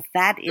travel,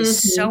 that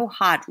is so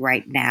hot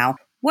right now.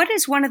 What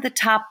is one of the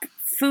top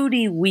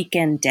foodie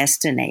weekend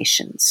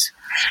destinations?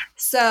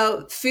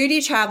 So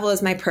foodie travel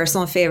is my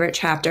personal favorite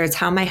chapter. It's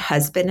how my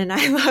husband and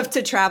I love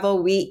to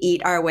travel. We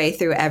eat our way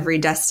through every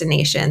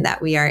destination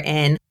that we are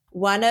in.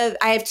 I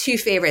have two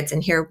favorites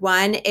in here.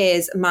 One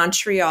is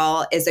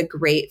Montreal is a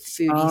great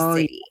foodie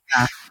city.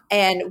 Yeah.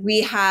 And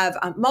we have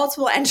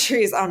multiple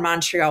entries on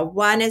Montreal.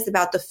 One is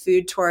about the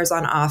food tours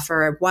on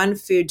offer. One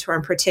food tour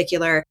in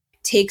particular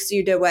takes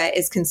you to what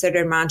is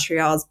considered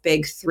Montreal's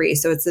big three.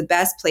 So it's the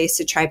best place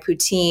to try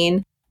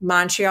poutine,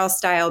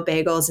 Montreal-style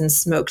bagels, and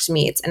smoked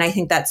meats. And I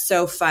think that's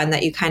so fun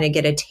that you kind of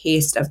get a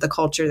taste of the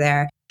culture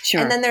there.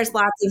 Sure. And then there's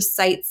lots of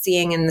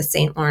sightseeing in the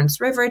St.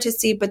 Lawrence River to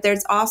see, but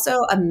there's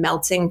also a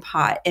melting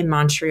pot in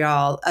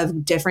Montreal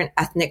of different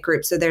ethnic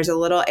groups. So there's a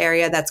little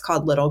area that's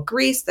called Little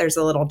Greece. There's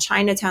a little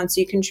Chinatown. So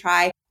you can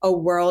try a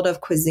world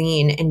of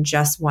cuisine in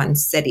just one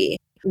city.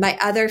 My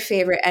other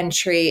favorite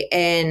entry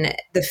in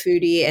the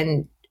foodie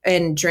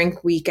and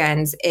drink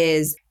weekends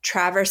is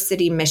Traverse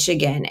City,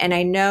 Michigan. And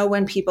I know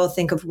when people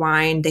think of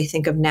wine, they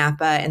think of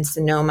Napa and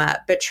Sonoma,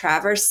 but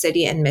Traverse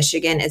City in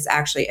Michigan is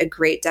actually a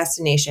great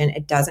destination.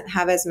 It doesn't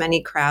have as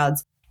many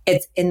crowds.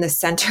 It's in the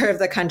center of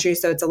the country,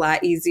 so it's a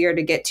lot easier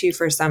to get to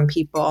for some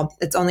people.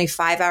 It's only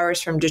 5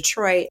 hours from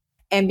Detroit.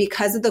 And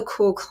because of the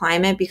cool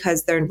climate,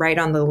 because they're right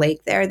on the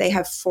lake there, they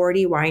have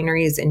 40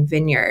 wineries and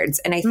vineyards.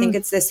 And I think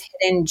it's this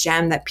hidden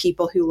gem that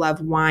people who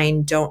love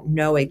wine don't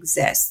know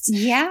exists.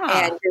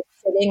 Yeah. And you're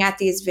sitting at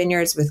these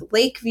vineyards with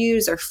lake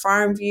views or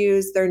farm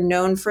views. They're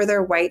known for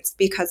their whites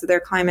because of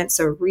their climate.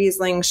 So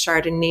Riesling,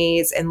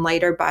 Chardonnays, and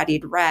lighter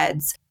bodied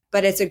reds.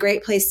 But it's a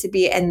great place to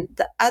be. And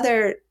the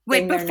other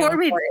Wait, before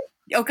we...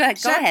 Okay,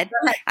 go ahead.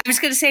 I was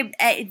going to say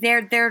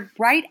they're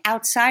right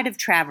outside of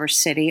Traverse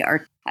City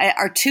are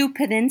two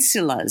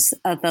peninsulas,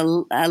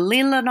 the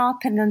Leelanau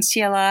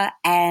Peninsula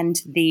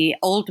and the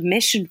Old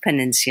Mission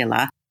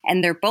Peninsula,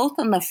 and they're both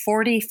on the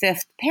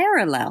 45th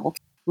parallel,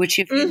 which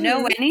if you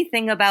know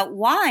anything about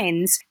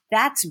wines,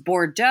 that's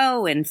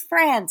Bordeaux in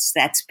France,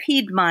 that's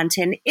Piedmont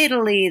in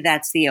Italy,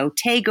 that's the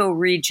Otago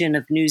region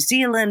of New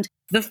Zealand.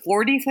 The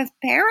 45th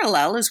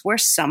parallel is where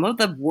some of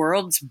the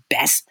world's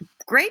best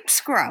grapes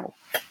grow.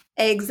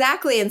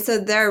 Exactly. And so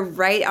they're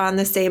right on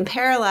the same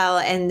parallel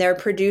and they're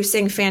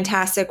producing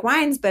fantastic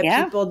wines, but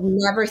people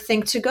never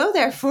think to go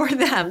there for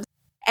them.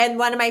 And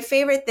one of my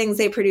favorite things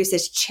they produce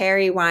is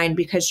cherry wine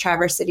because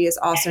Traverse City is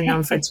also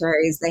known for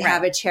cherries. They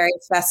have a cherry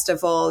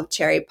festival,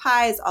 cherry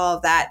pies, all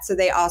of that. So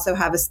they also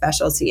have a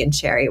specialty in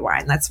cherry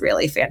wine. That's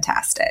really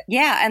fantastic.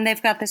 Yeah. And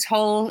they've got this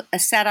whole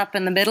setup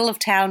in the middle of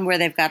town where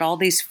they've got all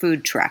these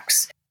food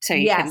trucks. So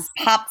you can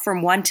pop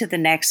from one to the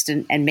next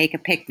and make a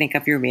picnic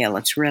of your meal.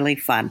 It's really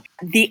fun.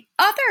 The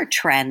other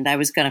trend I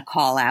was going to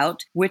call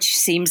out, which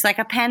seems like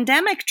a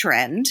pandemic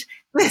trend,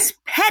 is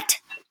pet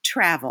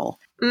travel.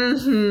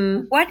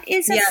 Mm-hmm. What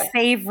is a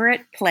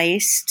favorite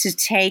place to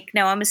take?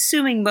 Now, I'm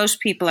assuming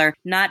most people are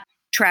not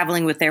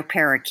traveling with their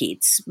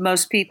parakeets.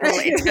 Most people,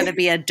 it's going to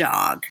be a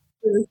dog.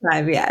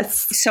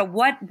 Yes. So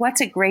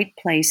what's a great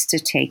place to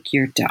take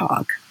your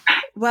dog?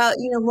 Well,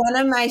 one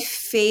of my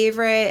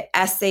favorite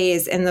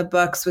essays in the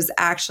books was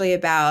actually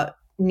about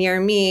near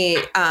me.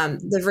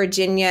 The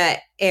Virginia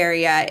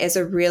area is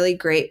a really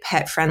great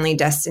pet-friendly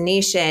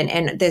destination.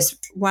 And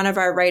one of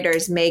our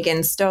writers, Megan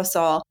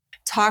Stossel,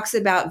 talks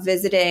about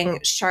visiting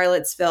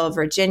Charlottesville,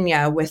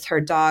 Virginia with her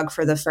dog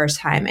for the first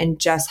time and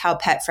just how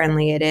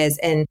pet-friendly it is.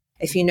 And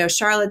if you know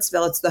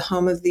Charlottesville, it's the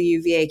home of the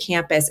UVA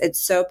campus.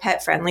 It's so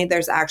pet-friendly.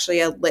 There's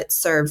actually a lit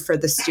serve for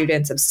the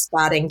students of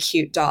spotting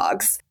cute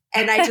dogs.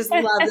 And I just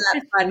love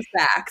that fun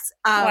fact.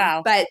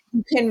 Wow. But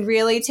you can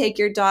really take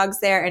your dogs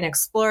there and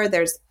explore.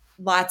 There's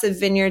lots of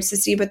vineyards to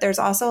see, but there's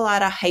also a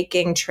lot of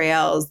hiking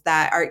trails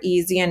that are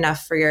easy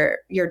enough for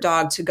your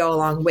dog to go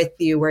along with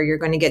you where you're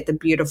going to get the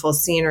beautiful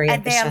scenery.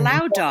 And they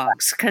allow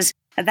dogs because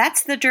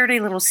that's the dirty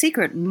little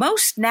secret.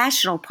 Most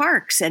national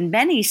parks and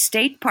many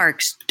state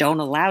parks don't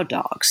allow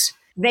dogs.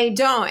 They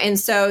don't. And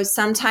so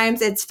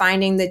sometimes it's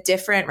finding the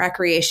different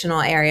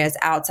recreational areas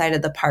outside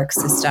of the park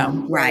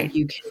system where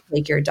you can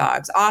take your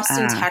dogs.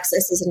 Austin,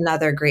 Texas is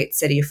another great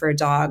city for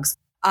dogs.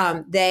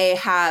 They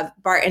have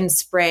Barton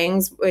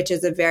Springs, which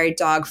is a very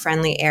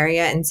dog-friendly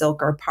area in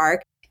Zilker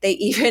Park. They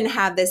even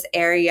have this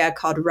area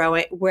called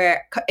rowing,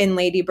 where in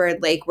Lady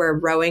Bird Lake, where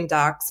Rowing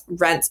Docks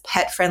rents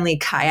pet-friendly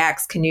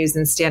kayaks, canoes,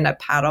 and stand-up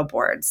paddle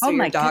boards. So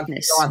your dog can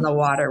go on the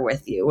water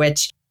with you.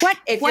 Which,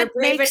 if you're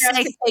brave enough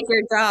to take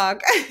your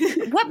dog,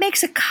 what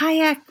makes a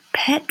kayak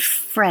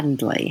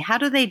pet-friendly? How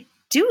do they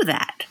do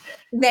that?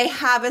 They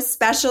have a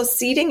special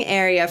seating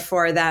area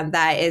for them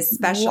that is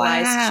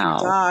specialized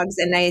to dogs.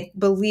 And I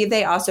believe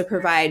they also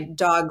provide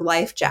dog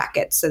life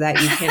jackets so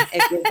that you can,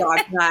 if your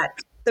dog's not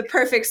the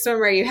perfect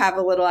swimmer, you have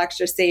a little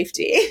extra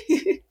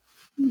safety.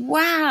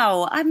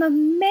 Wow. I'm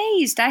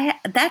amazed.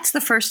 That's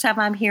the first time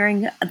I'm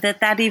hearing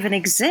that even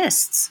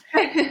exists.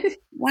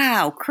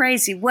 Wow.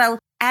 Crazy. Well,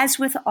 as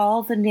with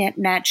all the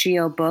Nat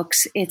Geo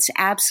books, it's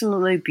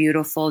absolutely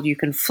beautiful. You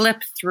can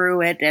flip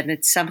through it and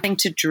it's something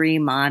to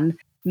dream on.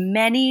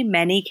 Many,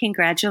 many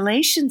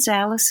congratulations,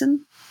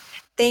 Allison.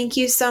 Thank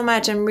you so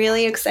much. I'm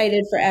really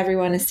excited for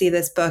everyone to see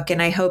this book,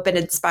 and I hope it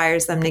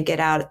inspires them to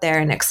get out there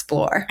and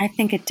explore. I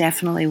think it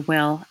definitely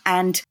will.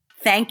 And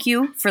thank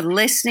you for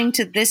listening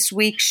to this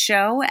week's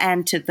show.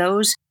 And to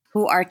those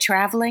who are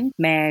traveling,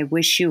 may I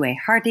wish you a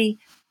hearty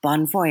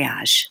bon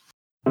voyage.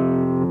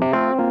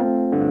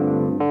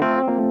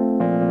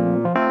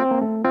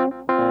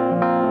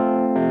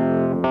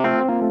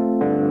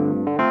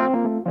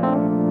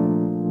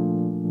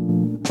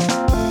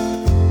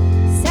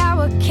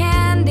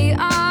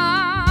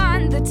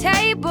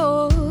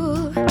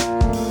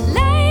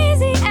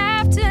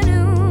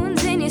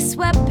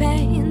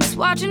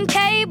 Watching